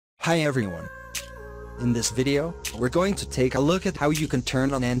Hi everyone. In this video, we're going to take a look at how you can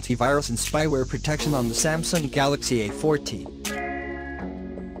turn on antivirus and spyware protection on the Samsung Galaxy A14.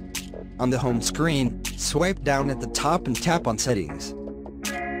 On the home screen, swipe down at the top and tap on Settings.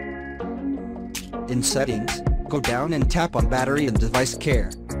 In Settings, go down and tap on Battery and Device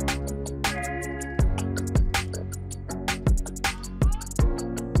Care.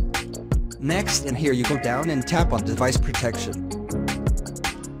 Next, in here you go down and tap on Device Protection.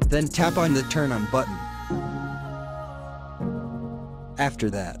 Then tap on the Turn On button. After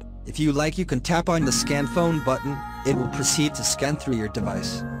that, if you like, you can tap on the Scan Phone button. It will proceed to scan through your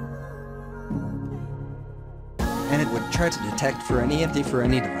device. And it would try to detect for any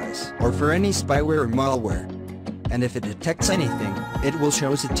device, or for any spyware or malware. And if it detects anything, it will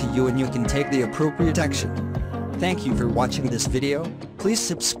show it to you and you can take the appropriate action. Thank you for watching this video. Please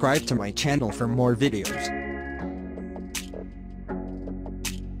subscribe to my channel for more videos.